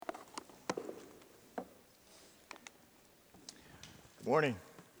Good morning.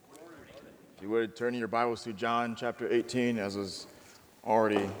 If you would, turn your Bibles to John chapter 18, as was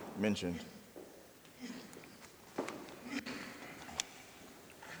already mentioned.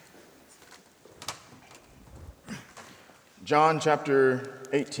 John chapter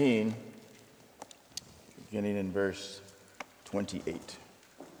 18, beginning in verse 28.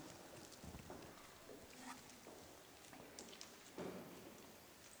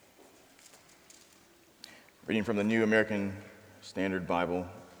 Reading from the New American Standard Bible,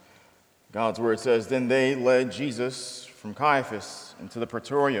 God's word says, "Then they led Jesus from Caiaphas into the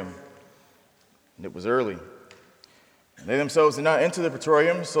praetorium, and it was early. And they themselves did not enter the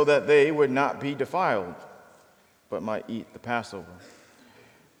praetorium so that they would not be defiled, but might eat the Passover.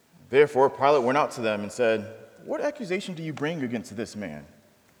 Therefore Pilate went out to them and said, 'What accusation do you bring against this man?'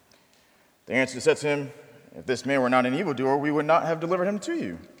 They answered, said to him, 'If this man were not an evildoer, we would not have delivered him to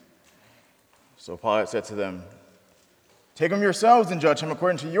you.' So Pilate said to them, 'Take him yourselves and judge him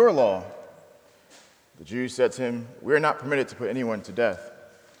according to your law.' The Jews said to him, 'We are not permitted to put anyone to death,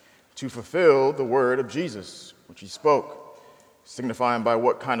 to fulfill the word of Jesus, which he spoke, signifying by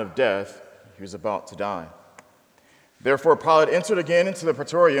what kind of death he was about to die.' Therefore Pilate entered again into the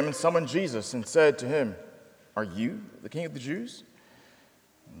praetorium and summoned Jesus and said to him, 'Are you the king of the Jews?'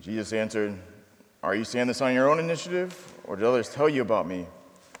 And Jesus answered, 'Are you saying this on your own initiative, or did others tell you about me?'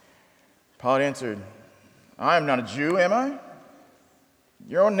 Pilate answered, 'I am not a Jew, am I?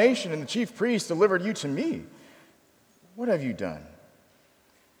 Your own nation and the chief priests delivered you to me. What have you done?'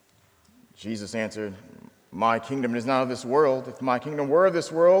 Jesus answered, 'My kingdom is not of this world. If my kingdom were of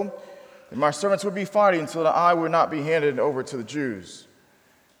this world, then my servants would be fighting so that I would not be handed over to the Jews.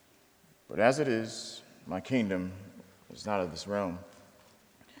 But as it is, my kingdom is not of this realm.'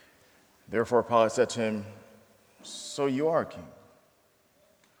 Therefore Pilate said to him, 'So you are a king?'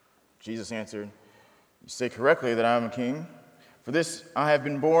 Jesus answered, 'You say correctly that I am a king. For this I have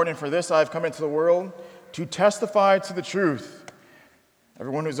been born, and for this I have come into the world, to testify to the truth.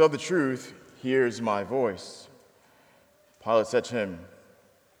 Everyone who is of the truth hears my voice.' Pilate said to him,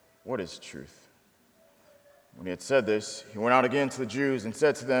 'What is truth?' When he had said this, he went out again to the Jews and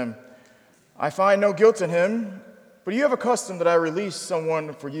said to them, 'I find no guilt in him, but you have a custom that I release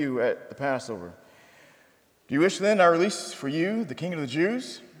someone for you at the Passover. Do you wish then I release for you the king of the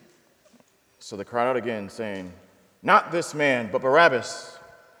Jews?' So they cried out again, saying, 'Not this man, but Barabbas.'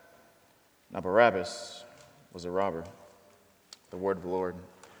 Now Barabbas was a robber." The word of the Lord.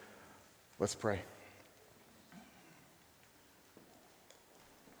 Let's pray.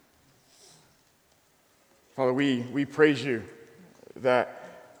 Father, we praise you that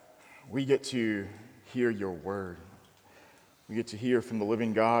we get to hear your word. We get to hear from the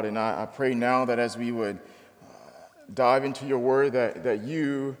living God, and I pray now that as we would dive into your word, that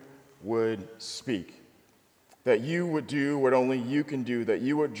you would speak, that you would do what only you can do, that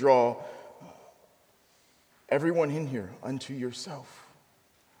you would draw everyone in here unto yourself.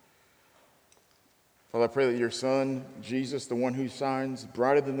 Father, I pray that your Son, Jesus, the one who shines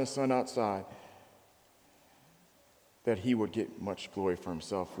brighter than the sun outside, that he would get much glory for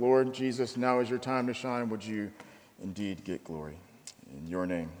himself. Lord Jesus, now is your time to shine. Would you indeed get glory? In your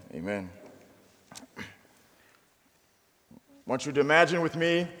name, amen. I want you to imagine with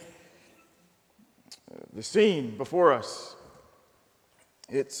me the scene before us.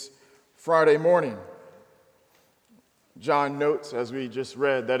 It's Friday morning. John notes, as we just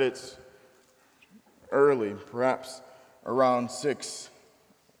read, that it's early, perhaps around 6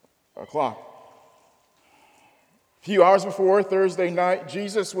 o'clock. A few hours before, Thursday night,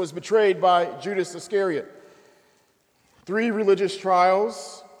 Jesus was betrayed by Judas Iscariot. 3 religious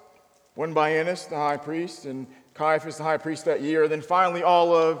trials, one by Annas, the high priest, and Caiaphas, the high priest that year, and then finally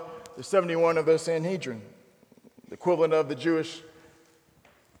all of the 71 of the Sanhedrin, the equivalent of the Jewish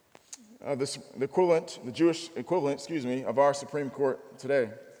equivalent of our Supreme Court today.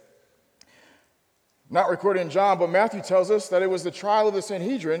 Not recorded in John, but Matthew tells us that it was the trial of the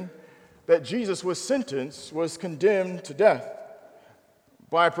Sanhedrin that Jesus was sentenced, was condemned to death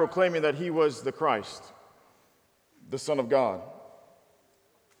by proclaiming that he was the Christ, the Son of God.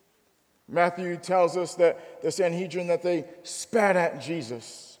 Matthew tells us that the Sanhedrin, that they spat at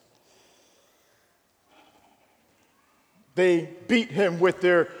Jesus. They beat him with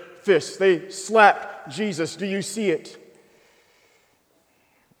their fists. They slapped Jesus. Do you see it?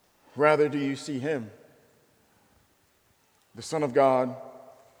 Rather, do you see him? The Son of God,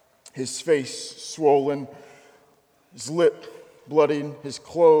 his face swollen, his lip bloodied, his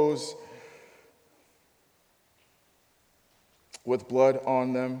clothes with blood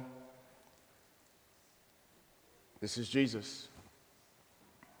on them. This is Jesus.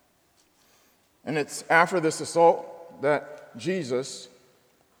 And it's after this assault that Jesus,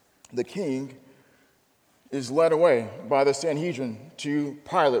 the king, is led away by the Sanhedrin to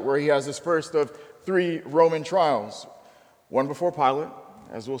Pilate, where he has his first of 3 Roman trials. One before Pilate,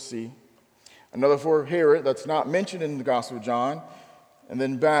 as we'll see. Another for Herod, that's not mentioned in the Gospel of John. And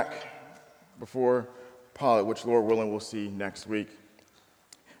then back before Pilate, which, Lord willing, we'll see next week.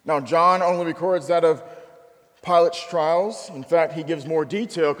 Now, John only records that of Pilate's trials. In fact, he gives more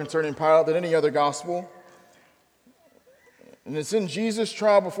detail concerning Pilate than any other gospel. And it's in Jesus'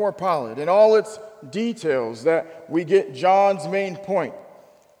 trial before Pilate, in all its details, that we get John's main point.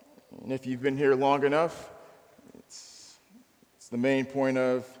 And if you've been here long enough, it's the main point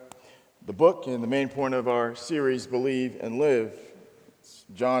of the book and the main point of our series, Believe and Live. It's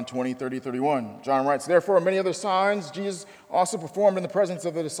John 20, 30, 31. John writes, "Therefore, many other signs Jesus also performed in the presence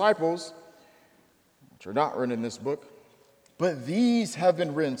of the disciples, which are not written in this book, but these have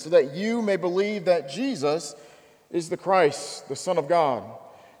been written so that you may believe that Jesus is the Christ, the Son of God,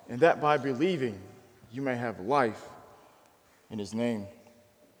 and that by believing you may have life in his name."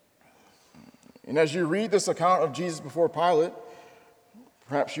 And as you read this account of Jesus before Pilate,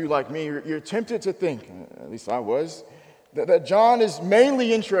 perhaps you, like me, you're tempted to think, at least I was, that John is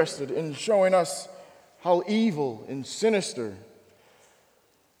mainly interested in showing us how evil and sinister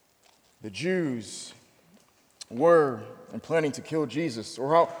the Jews were in planning to kill Jesus,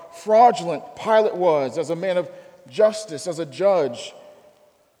 or how fraudulent Pilate was as a man of justice, as a judge,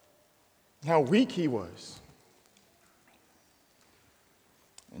 and how weak he was.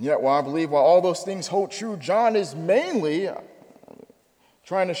 And yet, while I believe while all those things hold true, John is mainly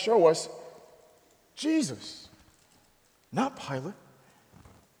trying to show us Jesus, not Pilate,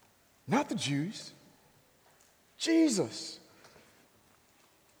 not the Jews, Jesus.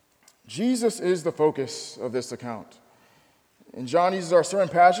 Jesus is the focus of this account. And John uses our sermon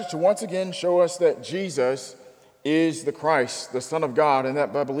passage to once again show us that Jesus is the Christ, the Son of God, and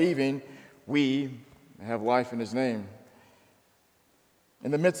that by believing we have life in his name.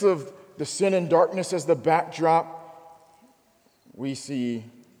 In the midst of the sin and darkness as the backdrop, we see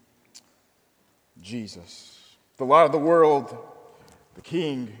Jesus, the light of the world, the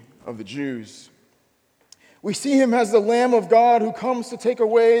King of the Jews. We see him as the Lamb of God who comes to take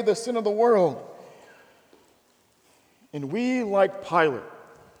away the sin of the world. And we, like Pilate,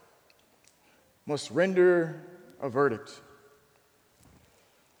 must render a verdict.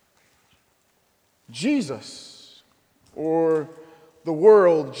 Jesus, or the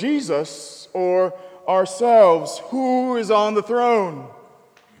world, Jesus, or ourselves, who is on the throne?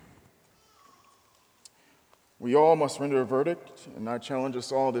 We all must render a verdict, and I challenge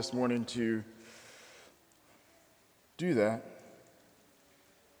us all this morning to do that.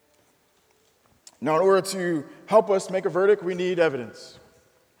 Now, in order to help us make a verdict, we need evidence.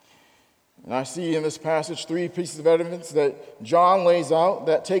 And I see in this passage 3 pieces of evidence that John lays out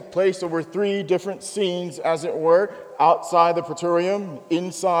that take place over 3 different scenes, as it were, outside the praetorium,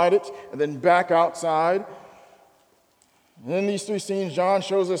 inside it, and then back outside. And in these 3 scenes, John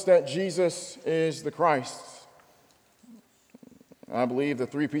shows us that Jesus is the Christ. I believe the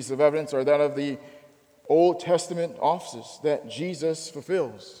 3 pieces of evidence are that of the Old Testament offices that Jesus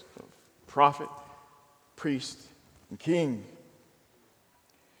fulfills: prophet, priest, and king.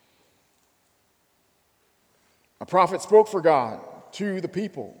 A prophet spoke for God to the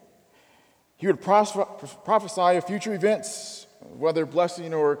people. He would prophesy of future events, whether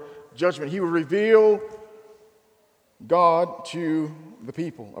blessing or judgment. He would reveal God to the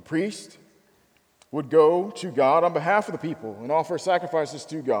people. A priest would go to God on behalf of the people and offer sacrifices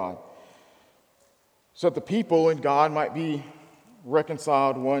to God, so that the people and God might be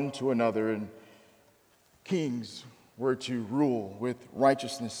reconciled one to another, and kings were to rule with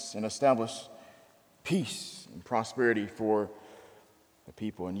righteousness and establish peace and prosperity for the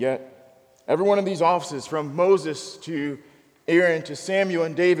people. And yet, every one of these offices, from Moses to Aaron to Samuel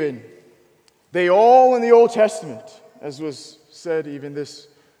and David, they all in the Old Testament, as was said even this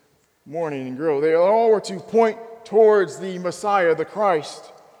morning in Grow, they all were to point towards the Messiah, the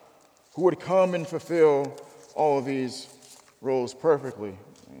Christ, who would come and fulfill all of these roles perfectly.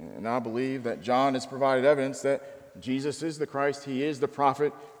 And I believe that John has provided evidence that Jesus is the Christ. He is the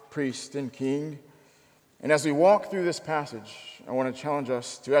prophet, priest, and king. And as we walk through this passage, I want to challenge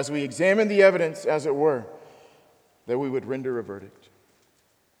us to, as we examine the evidence, as it were, that we would render a verdict.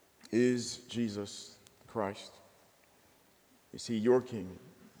 Is Jesus the Christ? Is he your king?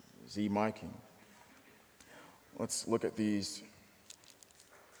 Is he my king? Let's look at these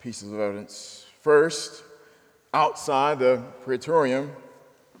pieces of evidence. First, outside the praetorium,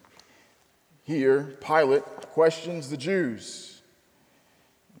 here, Pilate questions the Jews.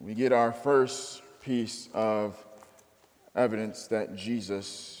 We get our first piece of evidence that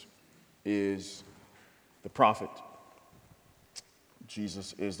Jesus is the prophet.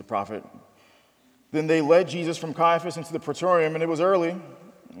 Jesus is the prophet. Then they led Jesus from Caiaphas into the praetorium, and it was early,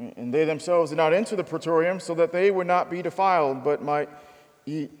 and they themselves did not enter the praetorium so that they would not be defiled, but might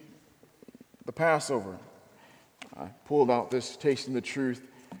eat the Passover. I pulled out this Tasting the Truth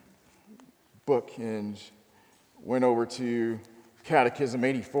book and went over to Catechism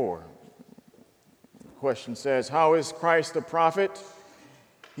 84. The question says, how is Christ a prophet?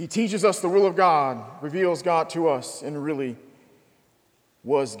 He teaches us the will of God, reveals God to us, and really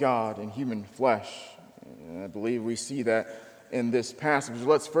was God in human flesh. And I believe we see that in this passage.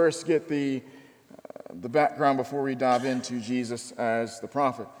 Let's first get the background before we dive into Jesus as the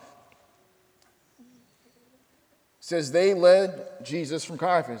prophet. It says they led Jesus from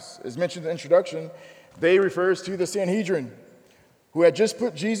Caiaphas. As mentioned in the introduction, they refers to the Sanhedrin, who had just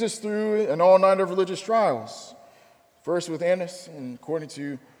put Jesus through an all-night of religious trials. First with Annas, and according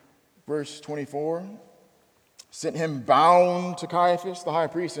to verse 24, sent him bound to Caiaphas, the high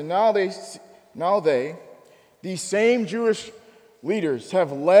priest. And now they, these same Jewish leaders,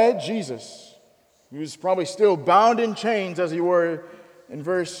 have led Jesus, who's probably still bound in chains as he were in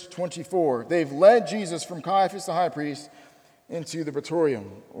verse 24. They've led Jesus from Caiaphas, the high priest, into the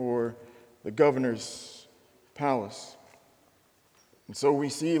praetorium, or the governor's palace. And so we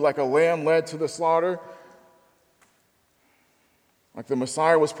see, like a lamb led to the slaughter, like the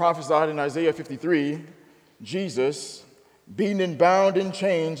Messiah was prophesied in Isaiah 53, Jesus, beaten and bound in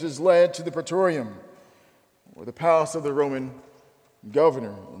chains, is led to the praetorium, or the palace of the Roman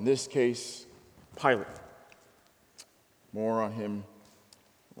governor, in this case, Pilate. More on him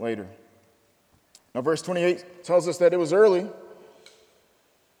later. Now, verse 28 tells us that it was early.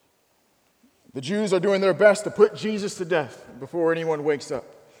 The Jews are doing their best to put Jesus to death before anyone wakes up.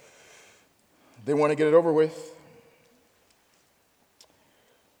 They want to get it over with.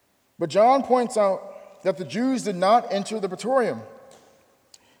 But John points out that the Jews did not enter the praetorium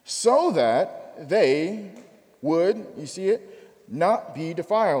so that they would, you see it, not be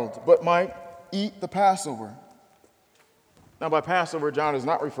defiled, but might eat the Passover. Now, by Passover, John is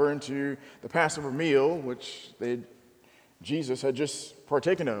not referring to the Passover meal, which Jesus had just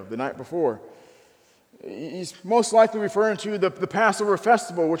partaken of the night before. He's most likely referring to the Passover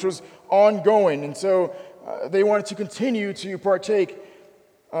festival, which was ongoing. And so they wanted to continue to partake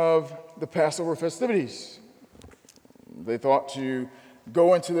of the Passover festivities. They thought to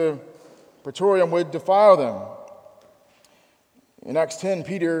go into the praetorium would defile them. In Acts 10,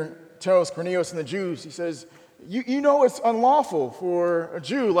 Peter tells Cornelius and the Jews, he says, you know it's unlawful for a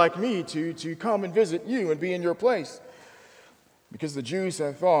Jew like me to come and visit you and be in your place. Because the Jews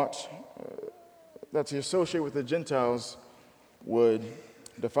had thought that to associate with the Gentiles would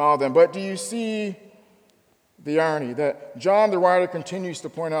defile them. But do you see the irony that John the writer continues to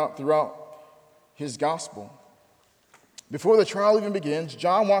point out throughout his gospel? Before the trial even begins,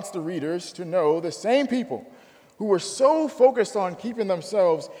 John wants the readers to know the same people who were so focused on keeping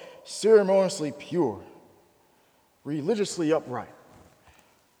themselves ceremoniously pure, religiously upright,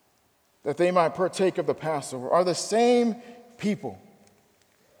 that they might partake of the Passover, are the same people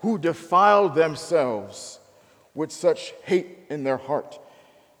who defiled themselves with such hate in their heart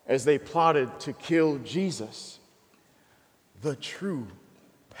as they plotted to kill Jesus, the true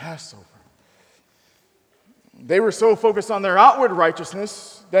Passover. They were so focused on their outward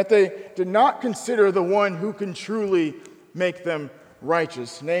righteousness that they did not consider the one who can truly make them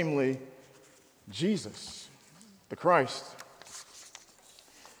righteous, namely Jesus, the Christ.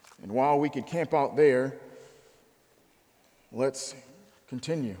 And while we could camp out there, let's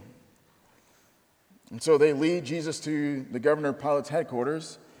continue. And so they lead Jesus to the governor Pilate's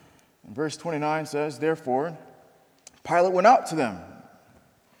headquarters. And verse 29 says, therefore, Pilate went out to them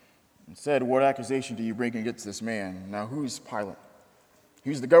and said, what accusation do you bring against this man? Now, who's Pilate? He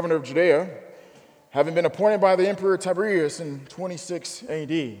was the governor of Judea, having been appointed by the emperor Tiberius in 26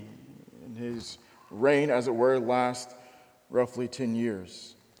 AD. And his reign, as it were, lasts roughly 10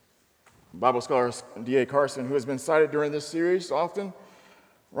 years. Bible scholar D.A. Carson, who has been cited during this series often,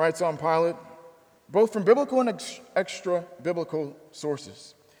 writes on Pilate, both from biblical and extra-biblical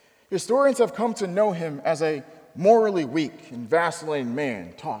sources. Historians have come to know him as a morally weak and vacillating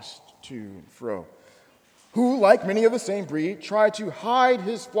man, tossed to and fro, who, like many of the same breed, tried to hide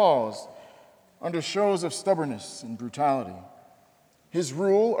his flaws under shows of stubbornness and brutality. His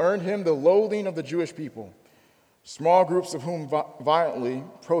rule earned him the loathing of the Jewish people, small groups of whom violently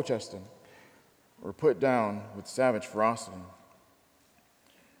protested or put down with savage ferocity.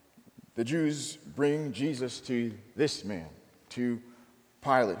 The Jews bring Jesus to this man, to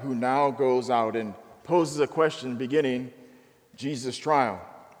Pilate, who now goes out and poses a question beginning Jesus' trial.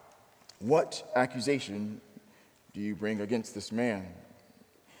 What accusation do you bring against this man?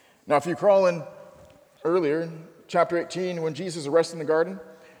 Now, if you crawl in earlier, chapter 18, when Jesus is arrested in the garden,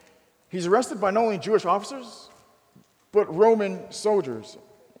 he's arrested by not only Jewish officers, but Roman soldiers.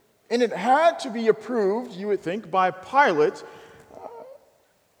 And it had to be approved, you would think, by Pilate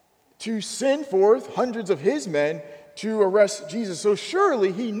to send forth hundreds of his men to arrest Jesus. So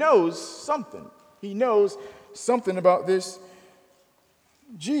surely he knows something. He knows something about this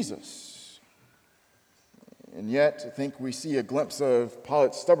Jesus. And yet, I think we see a glimpse of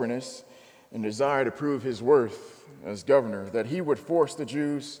Pilate's stubbornness and desire to prove his worth as governor, that he would force the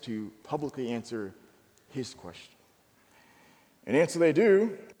Jews to publicly answer his question. And answer they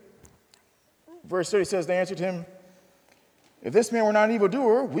do. Verse 30 says, they answered him, "If this man were not an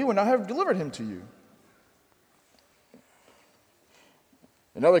evildoer, we would not have delivered him to you."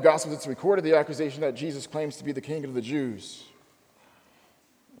 In other Gospels, it's recorded the accusation that Jesus claims to be the king of the Jews.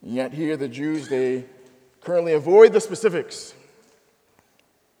 And yet here the Jews, they currently avoid the specifics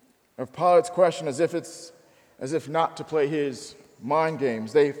of Pilate's question as if not to play his mind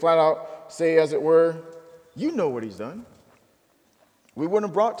games. They flat out say, as it were, "You know what he's done. We wouldn't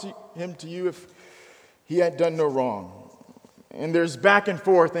have brought him to you if he had done no wrong." And there's back and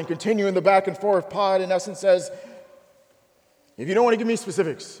forth, and continuing the back and forth, Pilate in essence says, if you don't want to give me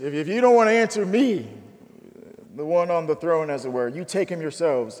specifics, if you don't want to answer me, the one on the throne, as it were, you take him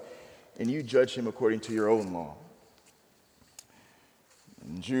yourselves and you judge him according to your own law.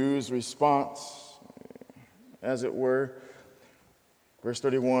 And Jews' response, as it were, verse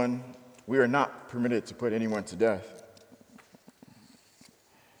 31, "We are not permitted to put anyone to death."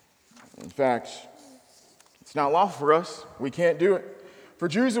 In fact, it's not lawful for us. We can't do it. For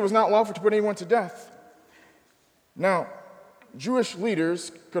Jews, it was not lawful to put anyone to death. Now, Jewish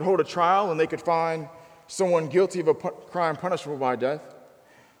leaders could hold a trial and they could find someone guilty of a crime punishable by death.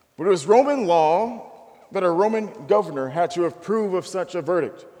 But it was Roman law that a Roman governor had to approve of such a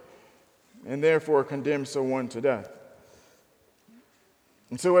verdict and therefore condemn someone to death.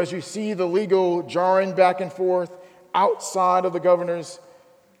 And so as you see the legal jarring back and forth outside of the governor's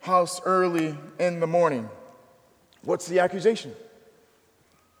house early in the morning, what's the accusation?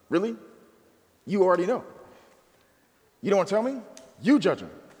 Really? You already know. You don't want to tell me? You judge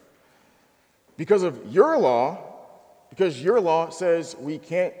him. Because your law says we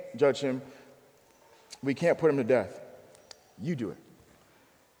can't judge him, we can't put him to death. You do it.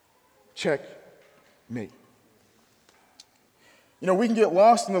 Checkmate. You know, we can get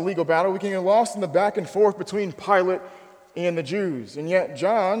lost in the legal battle. We can get lost in the back and forth between Pilate and the Jews. And yet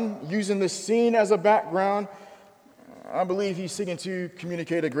John, using this scene as a background, I believe he's seeking to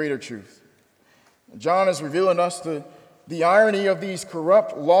communicate a greater truth. John is revealing us the irony of these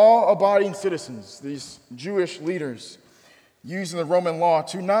corrupt, law-abiding citizens, these Jewish leaders, using the Roman law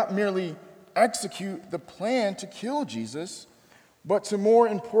to not merely execute the plan to kill Jesus, but to more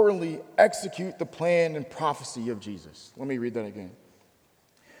importantly execute the plan and prophecy of Jesus. Let me read that again.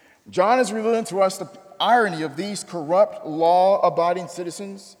 John is revealing to us the irony of these corrupt, law-abiding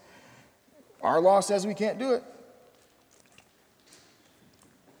citizens. Our law says we can't do it.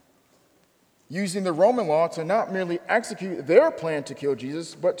 Using the Roman law to not merely execute their plan to kill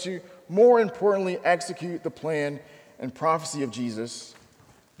Jesus, but to more importantly execute the plan and prophecy of Jesus,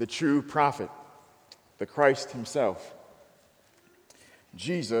 the true prophet, the Christ himself.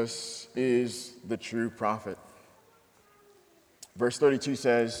 Jesus is the true prophet. Verse 32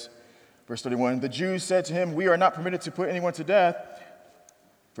 says, verse 31, "The Jews said to him, 'We are not permitted to put anyone to death.'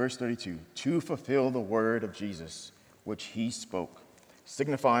 Verse 32, to fulfill the word of Jesus, which he spoke,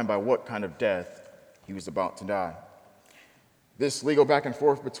 signifying by what kind of death he was about to die." This legal back and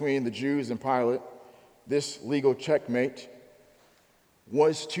forth between the Jews and Pilate, this legal checkmate,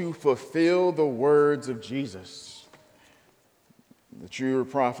 was to fulfill the words of Jesus, the true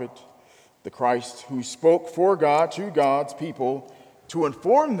prophet, the Christ, who spoke for God to God's people to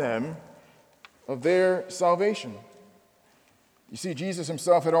inform them of their salvation. You see, Jesus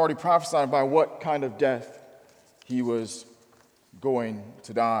himself had already prophesied by what kind of death he was going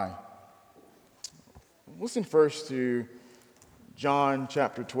to die. Listen first to John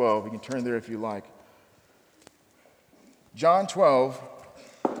chapter 12. You can turn there if you like. John 12,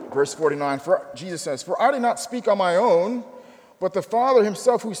 verse 49, Jesus says, "For I did not speak on my own, but the Father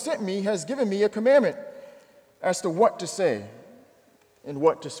himself who sent me has given me a commandment as to what to say and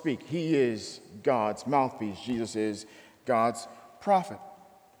what to speak." He is God's mouthpiece. Jesus is God's prophet.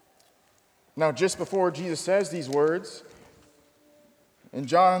 Now, just before Jesus says these words, in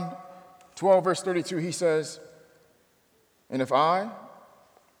John 12, verse 32, he says, "And if I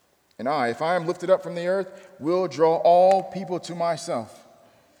And I, if I am lifted up from the earth, will draw all people to myself.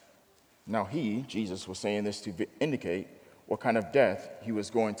 Now he, Jesus, was saying this to indicate what kind of death he was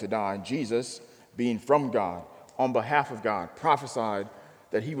going to die. Jesus, being from God, on behalf of God, prophesied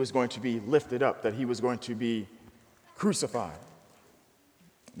that he was going to be lifted up, that he was going to be crucified.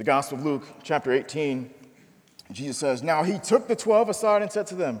 The Gospel of Luke, chapter 18, Jesus says, "Now he took the 12 aside and said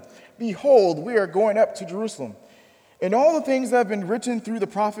to them, 'Behold, we are going up to Jerusalem, and all the things that have been written through the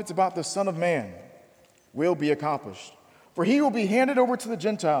prophets about the Son of Man will be accomplished. For he will be handed over to the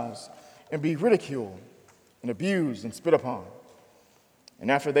Gentiles and be ridiculed and abused and spit upon. And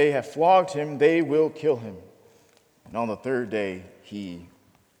after they have flogged him, they will kill him. And on the third day he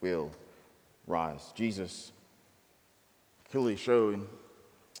will rise.'" Jesus clearly showed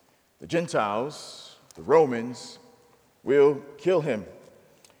the Gentiles, the Romans, will kill him,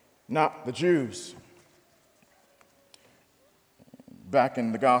 not the Jews. Back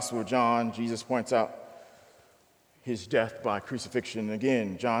in the Gospel of John, Jesus points out his death by crucifixion.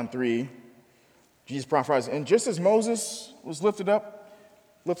 Again, John 3, Jesus prophesies, "And just as Moses was lifted up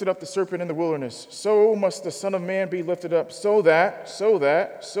the serpent in the wilderness, so must the Son of Man be lifted up, so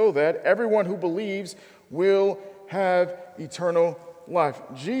that everyone who believes will have eternal life."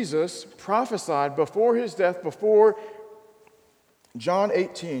 Jesus prophesied before his death, before John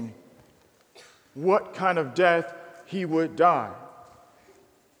 18, what kind of death he would die,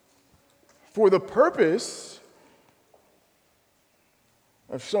 for the purpose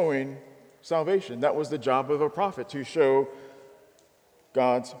of showing salvation. That was the job of a prophet, to show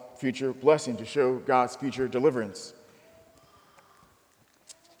God's future blessing, to show God's future deliverance,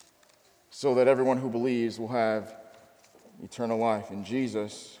 so that everyone who believes will have eternal life. And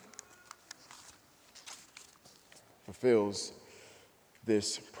Jesus fulfills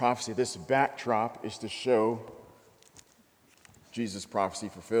this prophecy. This backdrop is to show Jesus' prophecy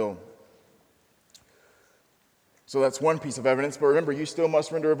fulfilled. So that's one piece of evidence, but remember, you still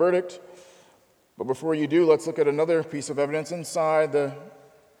must render a verdict. But before you do, let's look at another piece of evidence inside the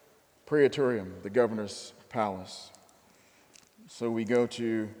praetorium, the governor's palace. So we go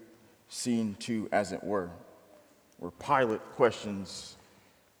to scene 2, as it were, where Pilate questions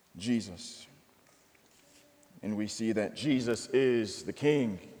Jesus. And we see that Jesus is the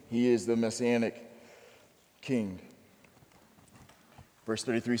king. He is the messianic king. Verse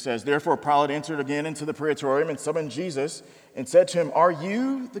 33 says, "Therefore Pilate entered again into the praetorium and summoned Jesus and said to him, 'Are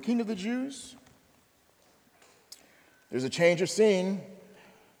you the king of the Jews?'" There's a change of scene.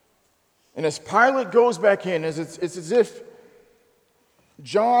 And as Pilate goes back in, it's as if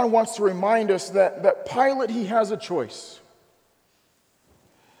John wants to remind us that Pilate, he has a choice.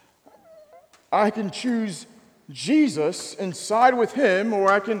 I can choose Jesus and side with him,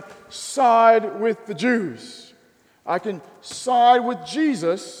 or I can side with the Jews. I can side with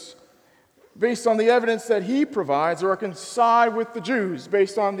Jesus based on the evidence that he provides, or I can side with the Jews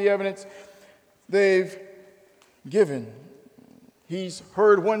based on the evidence they've given. He's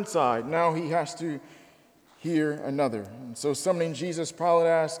heard one side, now he has to hear another. And so, summoning Jesus, Pilate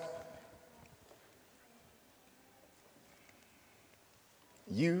asked,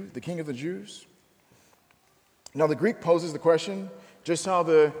 "You, the king of the Jews?" Now, the Greek poses the question just how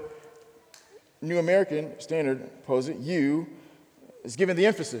the New American Standard poses it. "You" is given the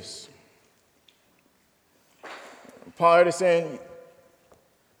emphasis. Pilate is saying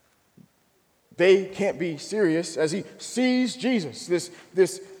they can't be serious as he sees Jesus,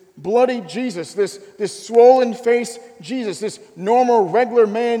 this bloody Jesus, this swollen face Jesus, this normal, regular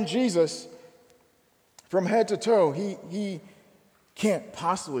man Jesus, from head to toe. He can't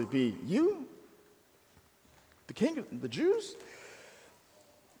possibly be you, the king of the Jews?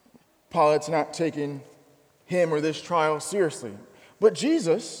 Pilate's not taking him or this trial seriously. But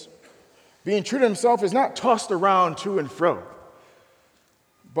Jesus, being true to himself, is not tossed around to and fro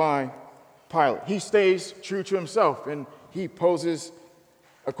by Pilate. He stays true to himself, and he poses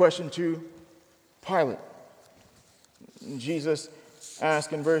a question to Pilate. Jesus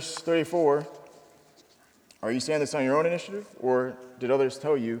asks in verse 34, "Are you saying this on your own initiative, or did others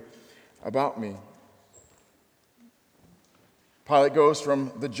tell you about me?" Pilate goes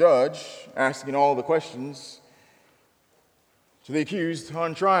from the judge asking all the questions to the accused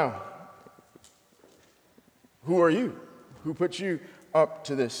on trial. "Who are you? Who put you up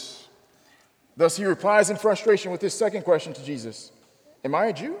to this?" Thus he replies in frustration with his second question to Jesus. "Am I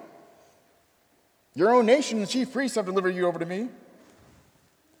a Jew? Your own nation and chief priests have delivered you over to me.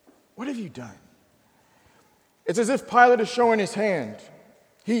 What have you done?" It's as if Pilate is showing his hand.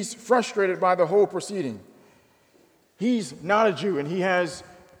 He's frustrated by the whole proceeding. He's not a Jew, and he has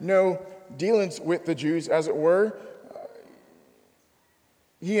no dealings with the Jews, as it were.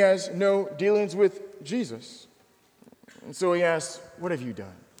 he has no dealings with Jesus. And so he asks, what have you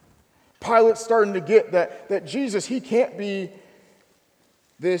done? Pilate's starting to get that Jesus, he can't be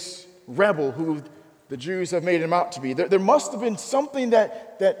this rebel who the Jews have made him out to be. There must have been something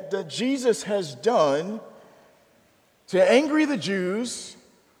that Jesus has done to angry the Jews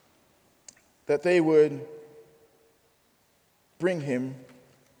that they would bring him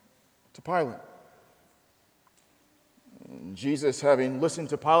to Pilate. And Jesus, having listened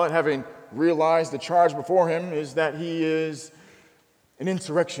to Pilate, having realized the charge before him is that he is an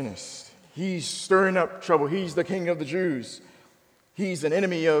insurrectionist. He's stirring up trouble. He's the king of the Jews. He's an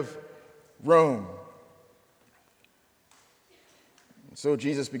enemy of Rome. So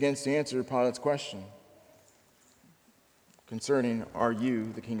Jesus begins to answer Pilate's question concerning, are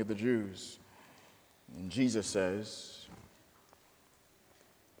you the king of the Jews? And Jesus says,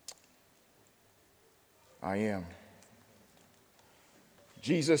 I am.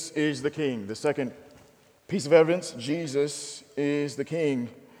 Jesus is the king. The second piece of evidence, Jesus is the king.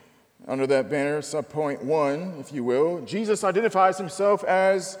 Under that banner, subpoint 1, if you will, Jesus identifies himself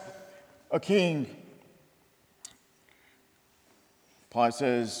as a king. Pilate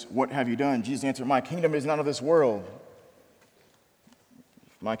says, what have you done? Jesus answered, my kingdom is not of this world.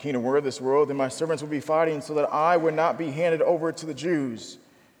 If my kingdom were of this world, then my servants would be fighting so that I would not be handed over to the Jews.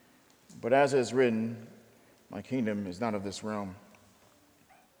 But as it is written, my kingdom is not of this realm.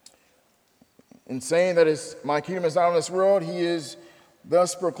 In saying that my kingdom is not of this world, he is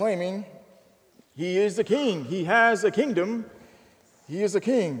thus proclaiming he is the king. He has a kingdom. He is a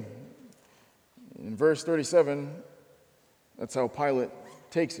king. In verse 37, that's how Pilate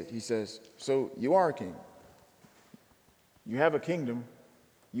takes it. He says, so you are a king. You have a kingdom.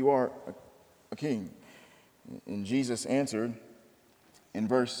 You are a king. And Jesus answered in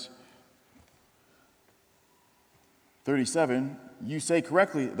verse 37, you say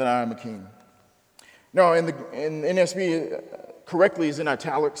correctly that I am a king. Now, in NSB, correctly is in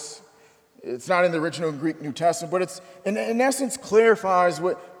italics. It's not in the original Greek New Testament, but it's in essence clarifies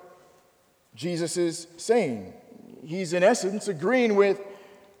what Jesus is saying. He's in essence agreeing with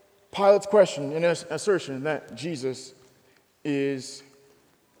Pilate's question and assertion that Jesus is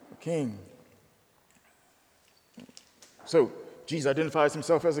a king. So Jesus identifies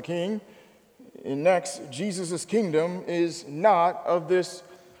himself as a king. And next, Jesus' kingdom is not of this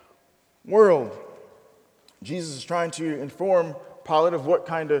world. Jesus is trying to inform Pilate of what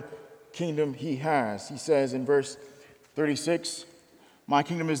kind of kingdom he has. He says in verse 36, my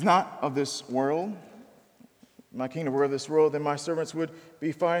kingdom is not of this world. If my kingdom were of this world, then my servants would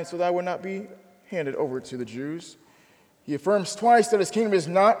be fighting so that I would not be handed over to the Jews. He affirms twice that his kingdom is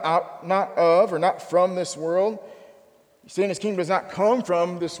not of or not from this world. He's saying his kingdom does not come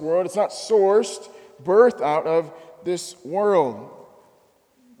from this world. It's not sourced, birthed out of this world.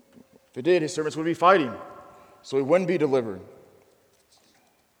 If it did, his servants would be fighting, so he wouldn't be delivered.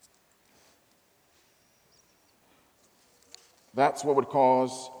 That's what would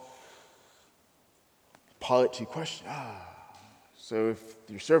cause Pilate to question, so if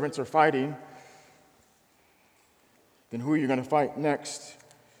your servants are fighting, then who are you going to fight next?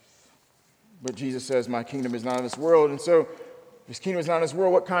 But Jesus says, my kingdom is not of this world. And so, if his kingdom is not of this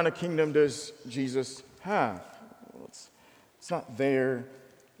world, what kind of kingdom does Jesus have? Well, it's not there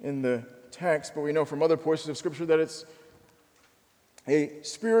in the text, but we know from other portions of Scripture that it's a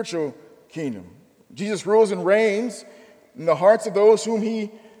spiritual kingdom. Jesus rules and reigns in the hearts of those whom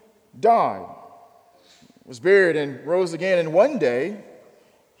he died, was buried, and rose again. And one day,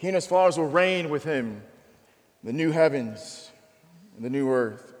 he and his followers will reign with him in the new heavens and the new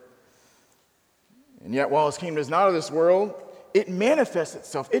earth. And yet, while his kingdom is not of this world, it manifests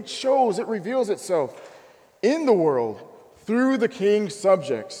itself, it shows, it reveals itself in the world through the king's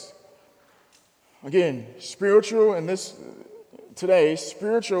subjects. Again, spiritual in this today,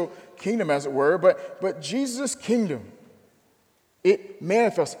 spiritual kingdom as it were, but Jesus' kingdom, it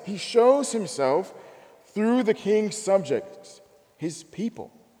manifests. He shows himself through the king's subjects, his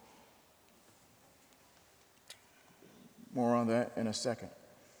people. More on that in a second.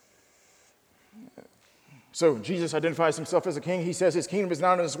 So Jesus identifies himself as a king. He says his kingdom is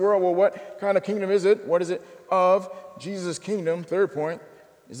not in this world. Well, what kind of kingdom is it? What is it of? Jesus' kingdom, third point,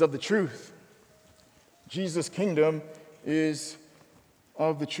 is of the truth. Jesus' kingdom is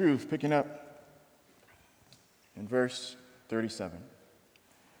of the truth. Picking up in verse 37.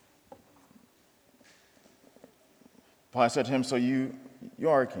 Pilate said to him, so you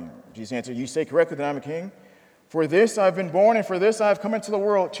are a king. Jesus answered, you say correctly that I'm a king. For this I've been born, and for this I have come into the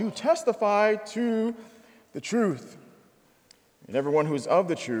world, to testify to the truth. And everyone who is of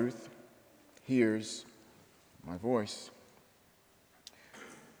the truth hears my voice.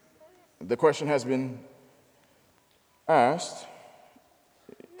 the question has been asked,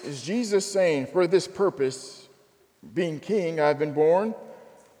 is Jesus saying, for this purpose, being king, I've been born?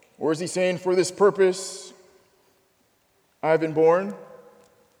 Or is he saying, for this purpose, I've been born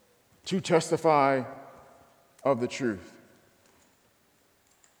to testify of the truth?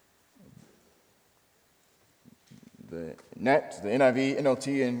 The NIV,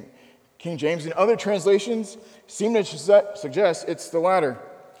 NLT, and King James and other translations seem to suggest it's the latter.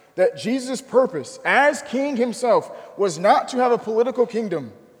 That Jesus' purpose as king himself was not to have a political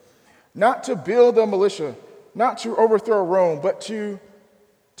kingdom, not to build a militia, not to overthrow Rome, but to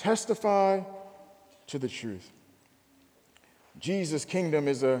testify to the truth. Jesus' kingdom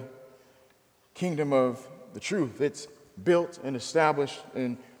is a kingdom of the truth. It's built and established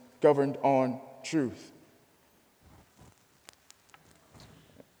and governed on truth.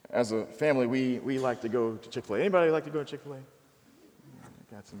 As a family, we like to go to Chick-fil-A. Anybody like to go to Chick-fil-A?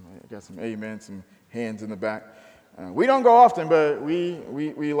 I got some amen, some hands in the back. We don't go often, but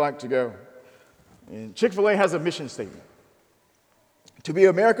we like to go. And Chick-fil-A has a mission statement: to be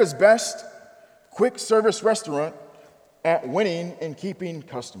America's best quick service restaurant at winning and keeping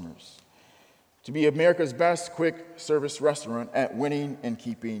customers. To be America's best quick service restaurant at winning and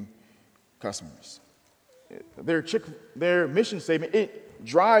keeping customers. Their mission statement, it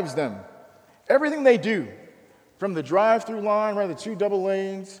drives them. Everything they do, from the drive-through line, right, the 2 double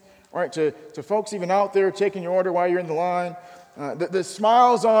lanes, right, to folks even out there taking your order while you're in the line, the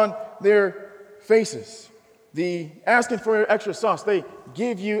smiles on their faces, the asking for extra sauce. They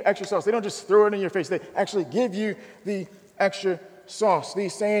give you extra sauce. They don't just throw it in your face. They actually give you the extra sauce. The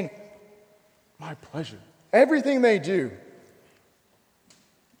saying, my pleasure. Everything they do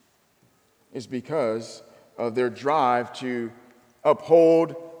is because of their drive to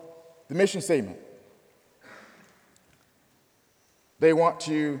uphold the mission statement. They want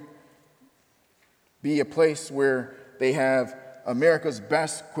to be a place where they have America's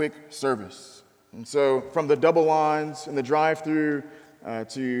best quick service. And so from the double lines and the drive-through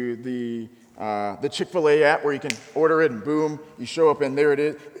to the Chick-fil-A app where you can order it and boom, you show up and there it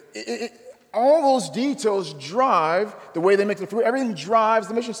is. All those details drive the way they make the food. Everything drives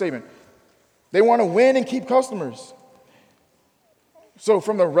the mission statement. They want to win and keep customers. So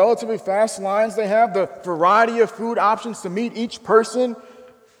from the relatively fast lines they have, the variety of food options to meet each person,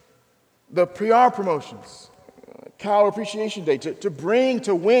 the PR promotions, Cow Appreciation Day, to bring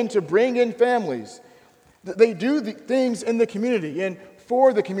in families. They do the things in the community and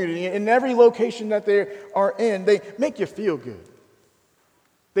for the community. In every location that they are in, they make you feel good.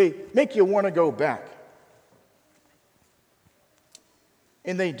 They make you want to go back.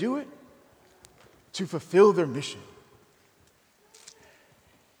 And they do it to fulfill their mission.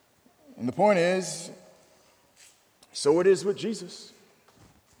 And the point is, so it is with Jesus.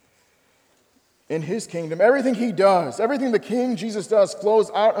 In his kingdom, everything he does, everything the King Jesus does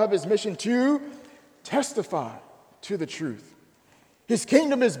flows out of his mission to testify to the truth. His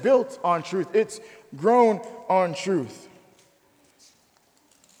kingdom is built on truth. It's grown on truth.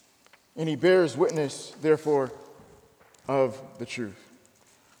 And he bears witness, therefore, of the truth.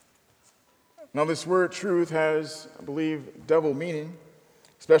 Now, this word truth has, I believe, double meaning,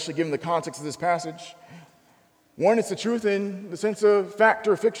 especially given the context of this passage. One, it's the truth in the sense of fact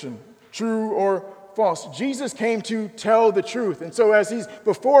or fiction, true or false. Jesus came to tell the truth. And so as he's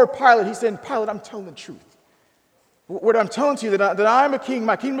before Pilate, he said, Pilate, I'm telling the truth. What I'm telling to you, that I'm a king,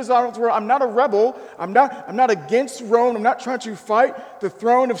 my kingdom is out of this world. I'm not a rebel. I'm not against Rome. I'm not trying to fight the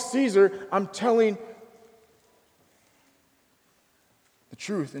throne of Caesar. I'm telling the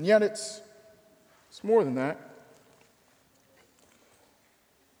truth. And yet it's more than that.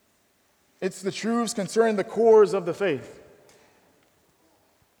 It's the truths concerning the cores of the faith.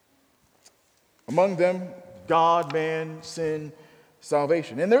 Among them, God, man, sin,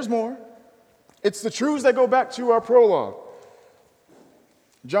 salvation. And there's more. It's the truths that go back to our prologue.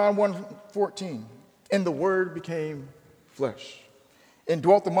 John 1:14. And the Word became flesh and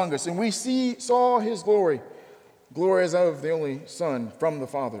dwelt among us. And we saw his glory. Glory as of the only Son from the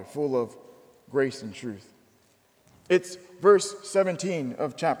Father, full of grace and truth. It's verse 17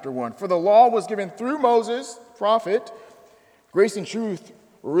 of chapter 1. For the law was given through Moses, prophet. Grace and truth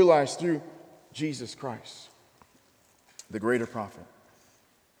were realized through Jesus Christ, the greater prophet.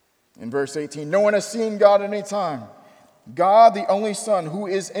 In verse 18, no one has seen God at any time. God, the only Son, who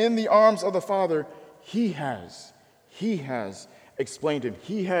is in the arms of the Father, he has explained him.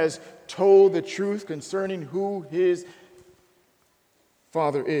 He has told the truth concerning who his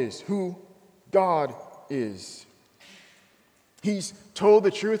Father is, who God is. He's told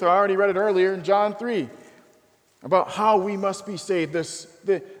the truth. I already read it earlier in John 3 about how we must be saved.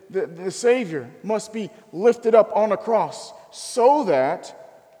 The the Savior must be lifted up on a cross so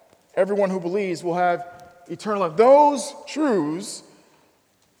that everyone who believes will have eternal life. Those truths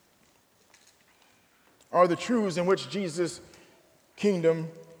are the truths in which Jesus' kingdom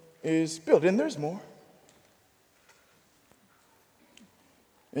is built. And there's more.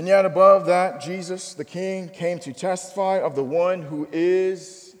 And yet above that, Jesus, the King, came to testify of the one who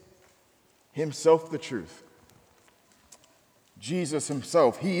is himself the truth. Jesus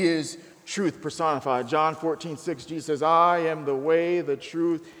himself, he is truth personified. John 14:6, Jesus says, I am the way, the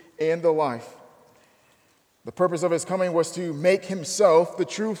truth, and the life. The purpose of his coming was to make himself, the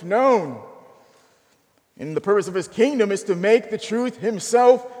truth, known. And the purpose of his kingdom is to make the truth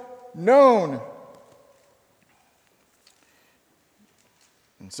himself known.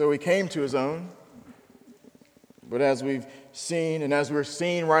 And so he came to his own. But as we've seen, and as we're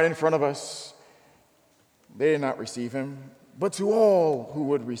seeing right in front of us, they did not receive him. But to all who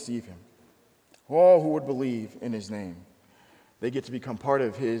would receive him, all who would believe in his name, they get to become part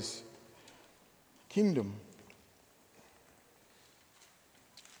of his kingdom.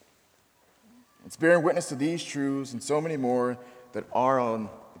 It's bearing witness to these truths and so many more that are on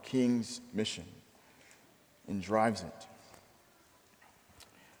the King's mission and drives it.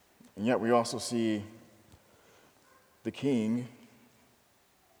 And yet we also see the King,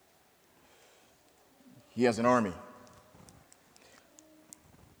 he has an army.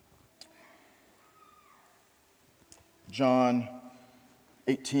 John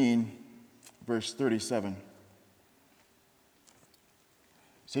 18, verse 37.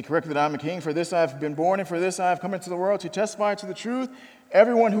 Say correctly that I am a king, for this I have been born, and for this I have come into the world, to testify to the truth.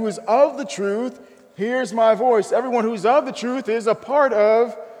 Everyone who is of the truth hears my voice. Everyone who is of the truth is a part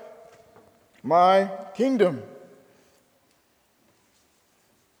of my kingdom.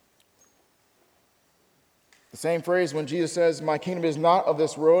 The same phrase when Jesus says, my kingdom is not of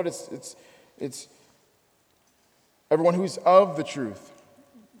this world, it's everyone who's of the truth,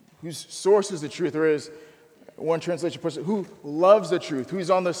 whose source is the truth. There is one translation puts it, who loves the truth,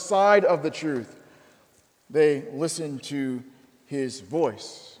 who's on the side of the truth. They listen to his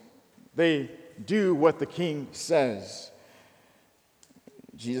voice. They do what the king says.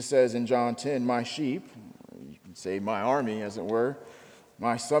 Jesus says in John 10, my sheep, you can say my army as it were,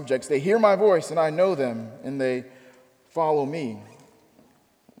 my subjects, they hear my voice and I know them and they follow me.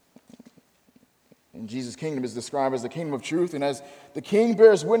 And Jesus' kingdom is described as the kingdom of truth, and as the king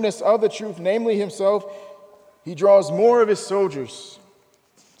bears witness of the truth, namely himself, he draws more of his soldiers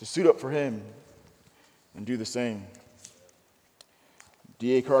to suit up for him and do the same.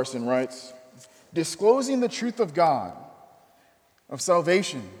 D.A. Carson writes, disclosing the truth of God, of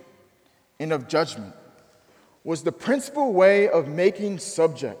salvation, and of judgment was the principal way of making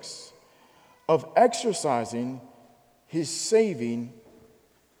subjects, of exercising his saving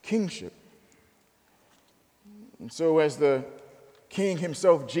kingship. And so as the King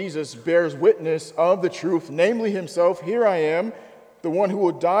himself, Jesus, bears witness of the truth, namely himself, here I am, the one who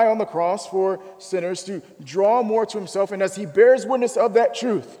will die on the cross for sinners, to draw more to himself. And as he bears witness of that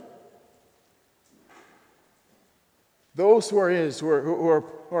truth, those who are his, who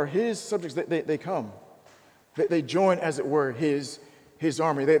are his subjects, they come. They join, as it were, his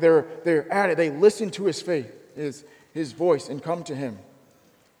army. They're at it. They listen to his faith, his voice, and come to him.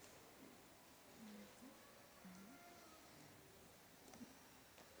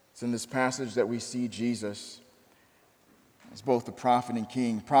 It's in this passage that we see Jesus as both the prophet and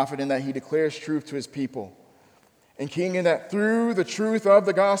king. Prophet in that he declares truth to his people, and king in that through the truth of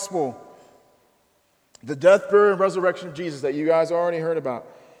the gospel, the death, burial, and resurrection of Jesus that you guys already heard about,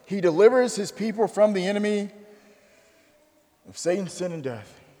 he delivers his people from the enemy of Satan, sin, and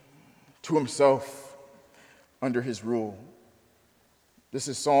death to himself under his rule. This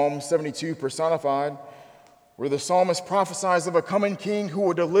is Psalm 72 personified, where the psalmist prophesies of a coming king who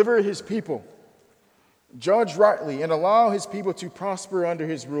will deliver his people, judge rightly, and allow his people to prosper under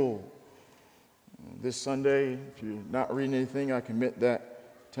his rule. This Sunday, if you're not reading anything, I commit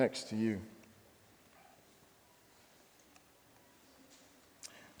that text to you.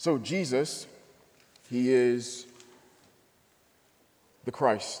 So Jesus, he is the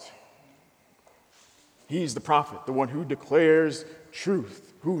Christ. He's the prophet, the one who declares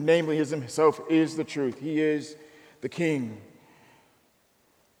truth, who namely himself is the truth. He is the king,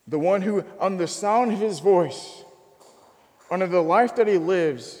 the one who, on the sound of his voice, under the life that he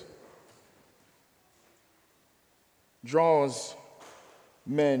lives, draws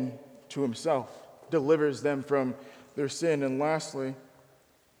men to himself, delivers them from their sin. And lastly,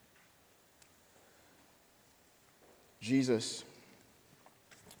 Jesus,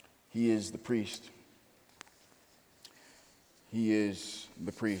 he is the priest. he is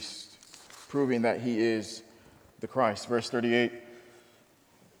the priest, proving that he is the Christ. Verse 38.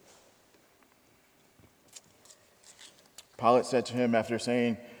 Pilate said to him after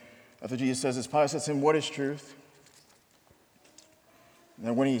Jesus says this, Pilate said to him, "What is truth?"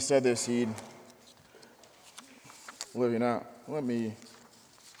 And when he said this, Olivia, now let me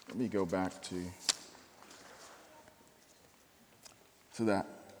go back to that.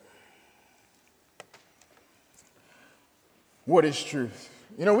 What is truth?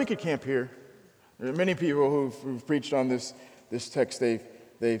 We could camp here. There are many people who've preached on this text.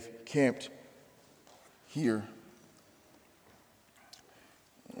 They've camped here.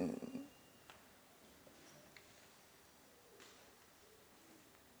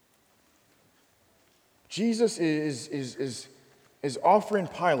 Jesus is offering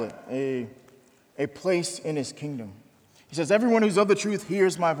Pilate a place in his kingdom. He says, "Everyone who's of the truth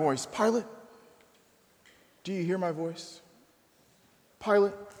hears my voice." Pilate, do you hear my voice?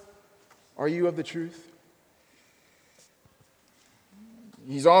 Pilate, are you of the truth?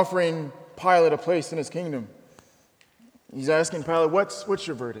 He's offering Pilate a place in his kingdom. He's asking Pilate, what's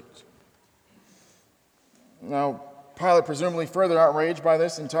your verdict? Now, Pilate, presumably further outraged by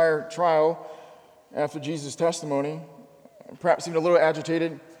this entire trial after Jesus' testimony, perhaps even a little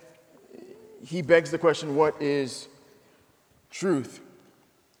agitated, he begs the question, what is truth?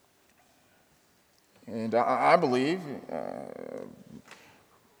 And I believe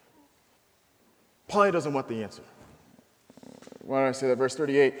Pilate doesn't want the answer. Why did I say that? Verse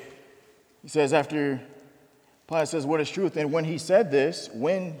 38, he says, after Pilate says, "What is truth?" And when he said this,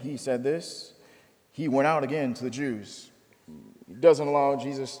 he went out again to the Jews. He doesn't allow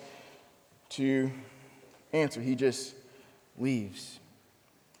Jesus to answer. He just leaves.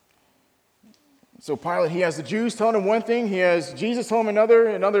 So Pilate, he has the Jews telling him one thing. He has Jesus telling him another.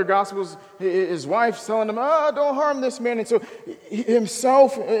 In other Gospels, his wife's telling him, don't harm this man. And so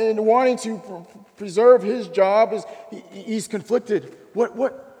himself, in wanting to preserve his job, he's conflicted. What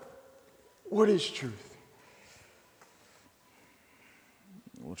is truth?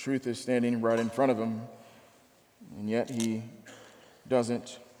 Well, truth is standing right in front of him, and yet he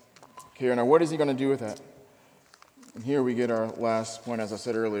doesn't care. Now, what is he going to do with that? And here we get our last point, as I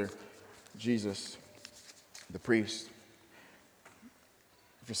said earlier, Jesus, the priest.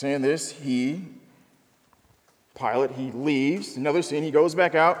 After saying this, Pilate, he leaves. Another scene, he goes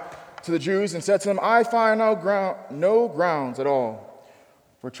back out to the Jews and said to them, "I find no grounds at all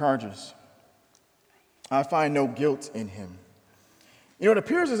for charges. I find no guilt in him." It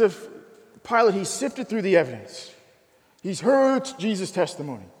appears as if Pilate, he sifted through the evidence. He's heard Jesus'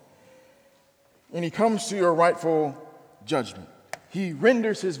 testimony. And he comes to a rightful judgment. He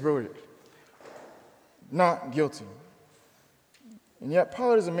renders his verdict. Not guilty. And yet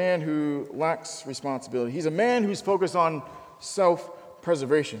Pilate is a man who lacks responsibility. He's a man who's focused on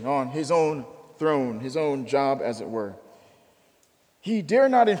self-preservation, on his own throne, his own job, as it were. He dare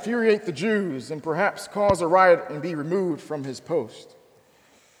not infuriate the Jews and perhaps cause a riot and be removed from his post.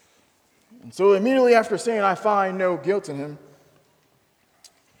 And so immediately after saying, "I find no guilt in him,"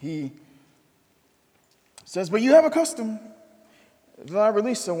 he says, "But you have a custom that I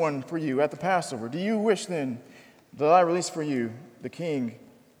release someone for you at the Passover. Do you wish then that I release for you the King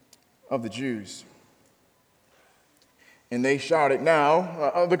of the Jews?" And they shouted.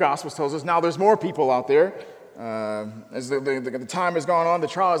 Now, the Gospels tells us, now there's more people out there. As the time has gone on, the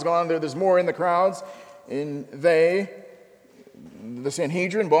trial has gone on, there's more in the crowds. And the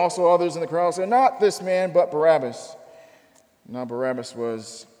Sanhedrin, but also others in the crowd, said, "Not this man, but Barabbas." Now Barabbas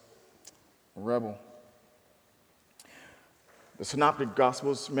was a rebel. The Synoptic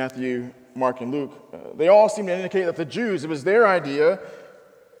Gospels, Matthew, Mark, and Luke, they all seem to indicate that the Jews, it was their idea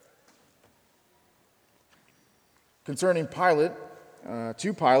concerning Pilate,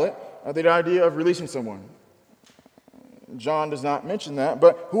 the idea of releasing someone. John does not mention that,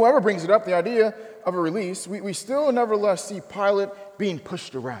 but whoever brings it up, the idea of a release, we still nevertheless see Pilate being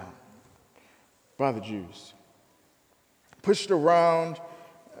pushed around by the Jews. Pushed around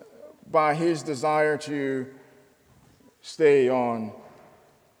by his desire to stay on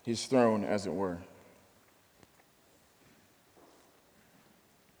his throne, as it were.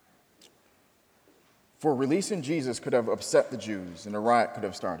 For releasing Jesus could have upset the Jews, and a riot could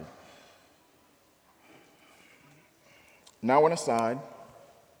have started. Now, an aside,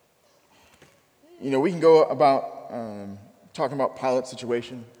 we can go about talking about Pilate's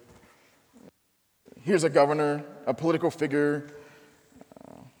situation. Here's a governor, a political figure,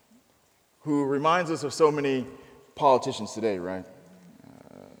 who reminds us of so many politicians today, right?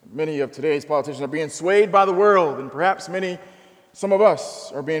 Many of today's politicians are being swayed by the world, and perhaps some of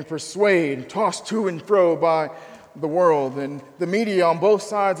us are being persuaded, tossed to and fro by the world, and the media on both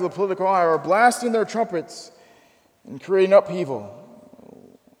sides of the political aisle are blasting their trumpets and creating upheaval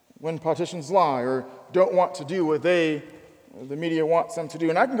when politicians lie or don't want to do what the media wants them to do.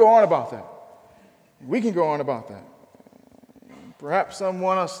 And I can go on about that. We can go on about that. Perhaps some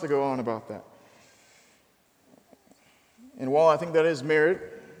want us to go on about that. And while I think that is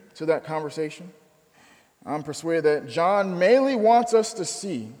merit to that conversation, I'm persuaded that John mainly wants us to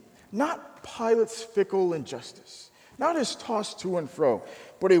see not Pilate's fickle injustice, not his toss to and fro,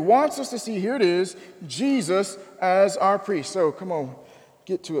 but he wants us to see, here it is, Jesus as our priest. So come on,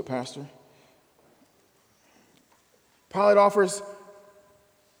 get to it, Pastor. Pilate offers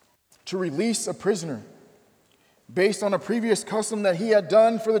to release a prisoner based on a previous custom that he had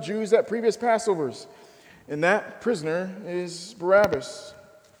done for the Jews at previous Passovers. And that prisoner is Barabbas,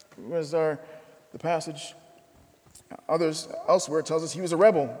 who is the passage. Others elsewhere tells us he was a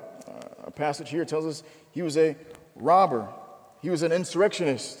rebel. A passage here tells us he was a robber. He was an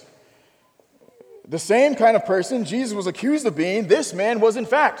insurrectionist. The same kind of person Jesus was accused of being, this man was in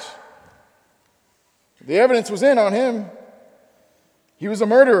fact. The evidence was in on him. He was a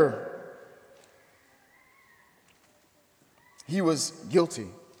murderer. He was guilty.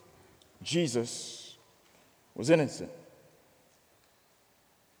 Jesus was innocent.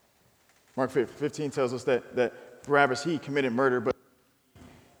 Mark 15 tells us that Barabbas, he committed murder, but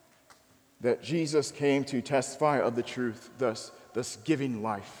that Jesus came to testify of the truth, thus giving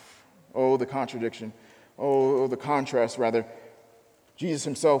life. Oh, the contradiction. Oh, the contrast, rather. Jesus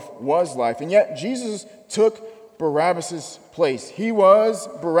himself was life, and yet Jesus took Barabbas' place. He was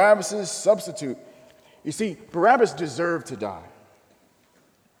Barabbas' substitute. You see, Barabbas deserved to die.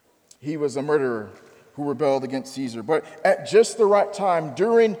 He was a murderer who rebelled against Caesar. But at just the right time,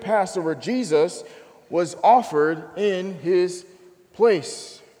 during Passover, Jesus was offered in his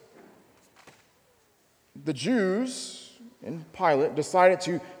place. The Jews and Pilate decided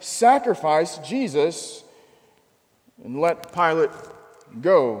to sacrifice Jesus and let Pilate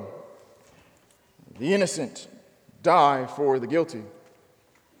go. The innocent die for the guilty.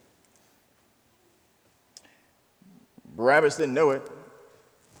 Barabbas didn't know it.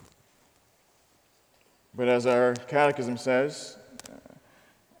 But as our catechism says,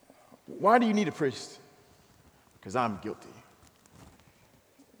 why do you need a priest? Because I'm guilty.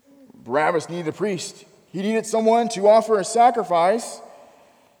 Barabbas needed a priest. He needed someone to offer a sacrifice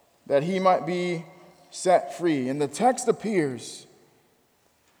that he might be set free. And the text appears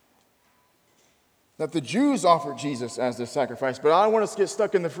that the Jews offered Jesus as the sacrifice. But I don't want us to get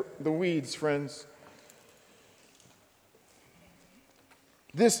stuck in the weeds, friends.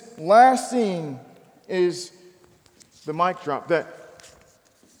 This last scene is the mic drop that,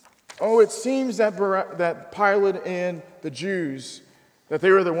 it seems that Pilate and the Jews, that they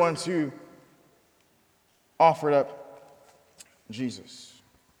were the ones who offered up Jesus.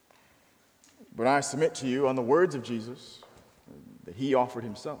 But I submit to you on the words of Jesus that he offered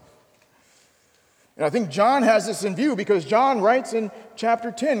himself. And I think John has this in view because John writes in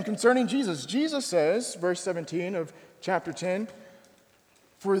chapter 10 concerning Jesus. Jesus says, verse 17 of chapter 10,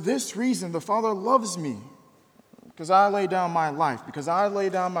 "For this reason the Father loves me, because I lay down my life, because I lay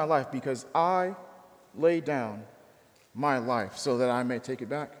down my life, because I lay down my life so that I may take it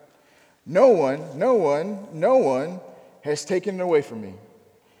back. No one has taken it away from me,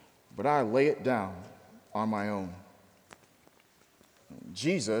 but I lay it down on my own."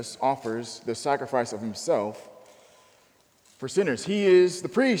 Jesus offers the sacrifice of himself for sinners. He is the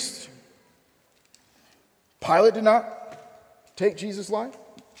priest. Pilate did not take Jesus' life.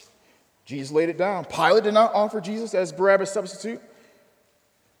 Jesus laid it down. Pilate did not offer Jesus as Barabbas' substitute.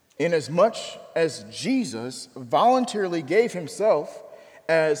 Inasmuch as Jesus voluntarily gave himself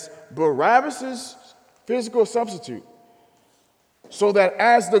as Barabbas' physical substitute, so that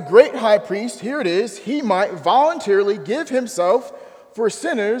as the great high priest, here it is, he might voluntarily give himself for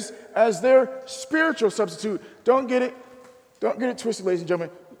sinners as their spiritual substitute. Don't get it twisted, ladies and gentlemen.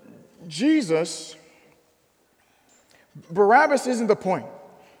 Barabbas isn't the point.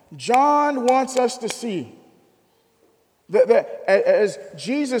 John wants us to see that as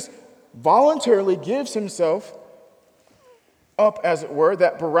Jesus voluntarily gives himself up, as it were,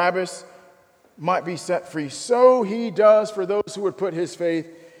 that Barabbas might be set free, so he does for those who would put his faith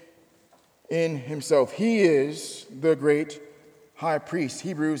in himself. He is the great high priest.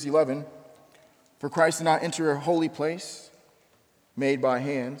 Hebrews 11, "For Christ did not enter a holy place made by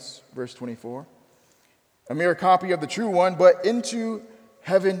hands," verse 24, "a mere copy of the true one, but into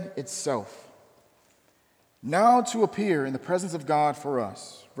heaven itself, now to appear in the presence of God for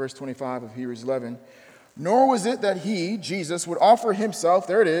us," verse 25 of Hebrews 11. "Nor was it that he," Jesus, "would offer himself,"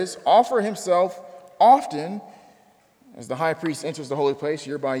 there it is, "offer himself often, as the high priest enters the holy place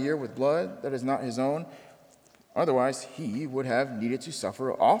year by year with blood that is not his own. Otherwise, he would have needed to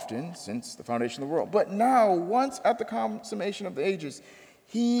suffer often since the foundation of the world. But now, once at the consummation of the ages,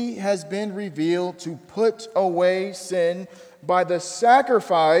 he has been revealed to put away sin by the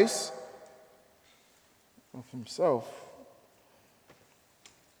sacrifice of himself.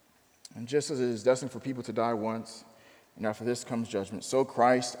 And just as it is destined for people to die once, and after this comes judgment, so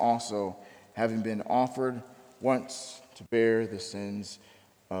Christ also, having been offered once to bear the sins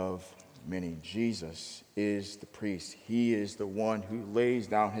of many. Jesus is the priest. He is the one who lays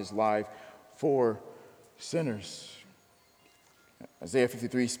down his life for sinners. Isaiah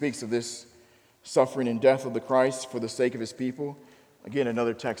 53 speaks of this suffering and death of the Christ for the sake of his people. Again,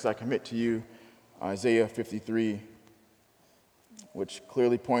 another text I commit to you, Isaiah 53, which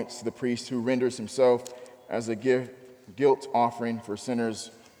clearly points to the priest who renders himself as a guilt offering for sinners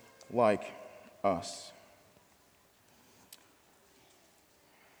like us.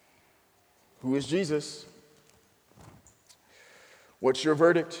 Who is Jesus? What's your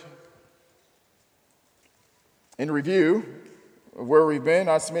verdict? In review of where we've been,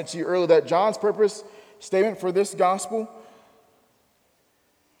 I submit to you earlier that John's purpose statement for this gospel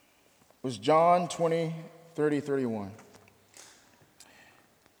was John 20, 30, 31.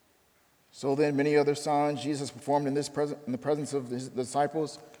 So then many other signs Jesus performed in the presence of his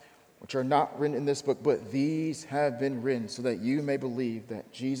disciples, which are not written in this book, but these have been written so that you may believe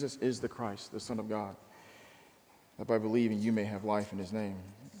that Jesus is the Christ, the Son of God, that by believing you may have life in his name.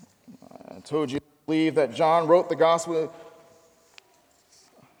 I told you to believe that John wrote the gospel.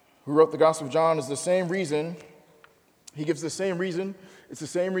 Who wrote the Gospel of John is the same reason. He gives the same reason. It's the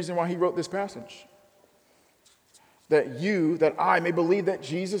same reason why he wrote this passage. That I may believe that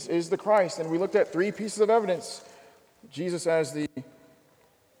Jesus is the Christ. And we looked at three pieces of evidence. Jesus as the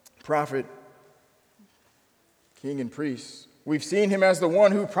prophet, king, and priest. We've seen him as the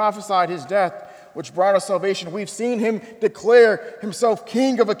one who prophesied his death, which brought us salvation. We've seen him declare himself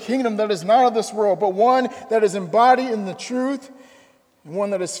king of a kingdom that is not of this world, but one that is embodied in the truth, and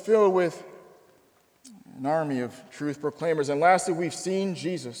one that is filled with an army of truth proclaimers. And lastly, we've seen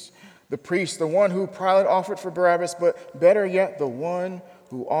Jesus, the priest, the one who Pilate offered for Barabbas, but better yet, the one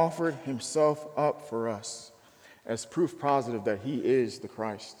who offered himself up for us as proof positive that he is the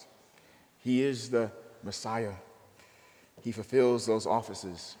Christ. He is the Messiah. He fulfills those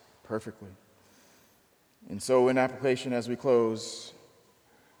offices perfectly. And so in application as we close,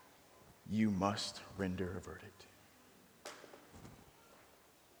 you must render a verdict.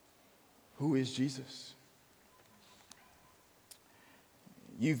 Who is Jesus?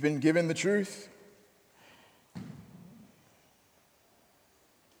 You've been given the truth.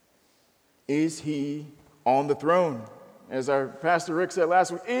 Is he on the throne? As our Pastor Rick said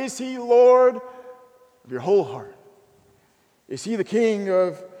last week, is he Lord of your whole heart? Is he the king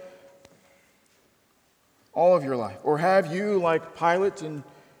of all of your life? Or have you, like Pilate and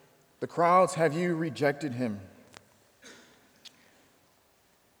the crowds, have you rejected him?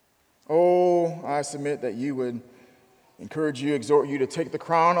 Oh, I submit that you would encourage you, exhort you to take the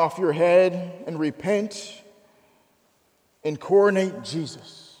crown off your head and repent and coronate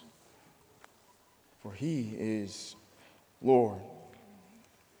Jesus, for he is Lord.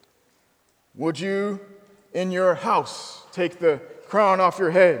 Would you, in your house, take the crown off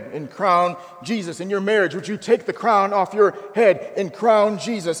your head and crown Jesus? In your marriage, would you take the crown off your head and crown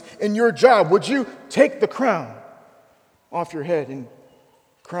Jesus? In your job, would you take the crown off your head and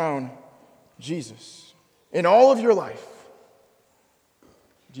crown Jesus? In all of your life,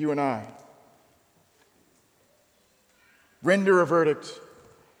 do you and I render a verdict?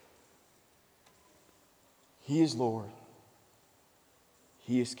 He is Lord.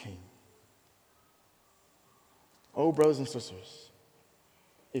 He is King. Oh, brothers and sisters,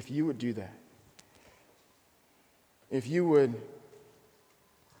 if you would do that, if you would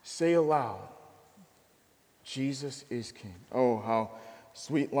say aloud, Jesus is King. Oh, how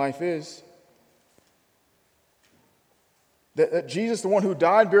sweet life is. That Jesus, the one who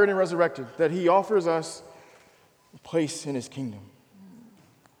died, buried, and resurrected, that he offers us a place in his kingdom.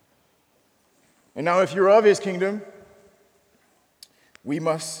 And now if you're of his kingdom, we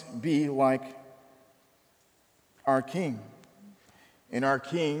must be like our King. And our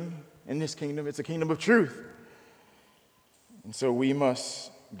King in this kingdom, it's a kingdom of truth. And so we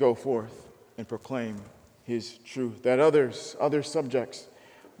must go forth and proclaim his truth, that other subjects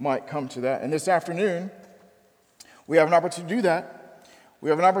might come to that. And this afternoon, we have an opportunity to do that. We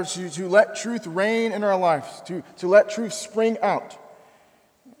have an opportunity to let truth reign in our lives, to let truth spring out.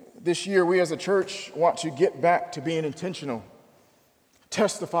 This year, we as a church want to get back to being intentional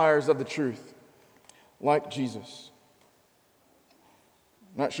testifiers of the truth, like Jesus.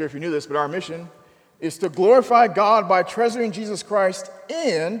 Not sure if you knew this, but our mission is to glorify God by treasuring Jesus Christ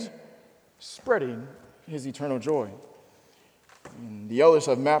and spreading his eternal joy. And the elders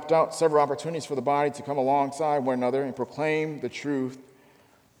have mapped out several opportunities for the body to come alongside one another and proclaim the truth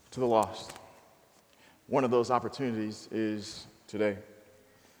to the lost. One of those opportunities is today.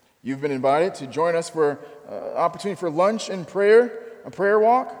 You've been invited to join us for an opportunity for lunch and prayer, a prayer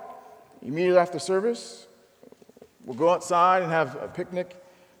walk, immediately after service. We'll go outside and have a picnic,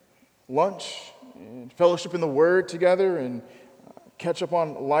 lunch, and fellowship in the Word together and catch up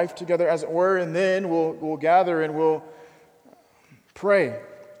on life together, as it were, and then we'll gather and we'll pray.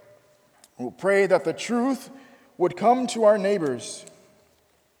 We'll pray that the truth would come to our neighbors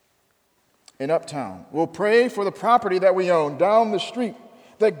in Uptown. We'll pray for the property that we own down the street,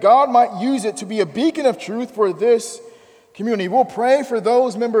 that God might use it to be a beacon of truth for this community. We'll pray for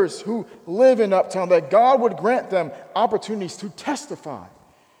those members who live in Uptown, that God would grant them opportunities to testify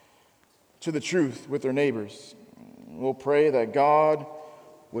to the truth with their neighbors. We'll pray that God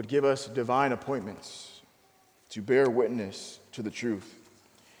would give us divine appointments to bear witness to the truth,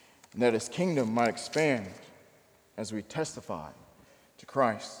 and that his kingdom might expand as we testify to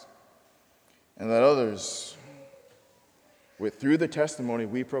Christ, and that others, through the testimony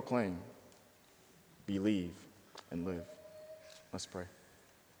we proclaim, believe and live. Let's pray.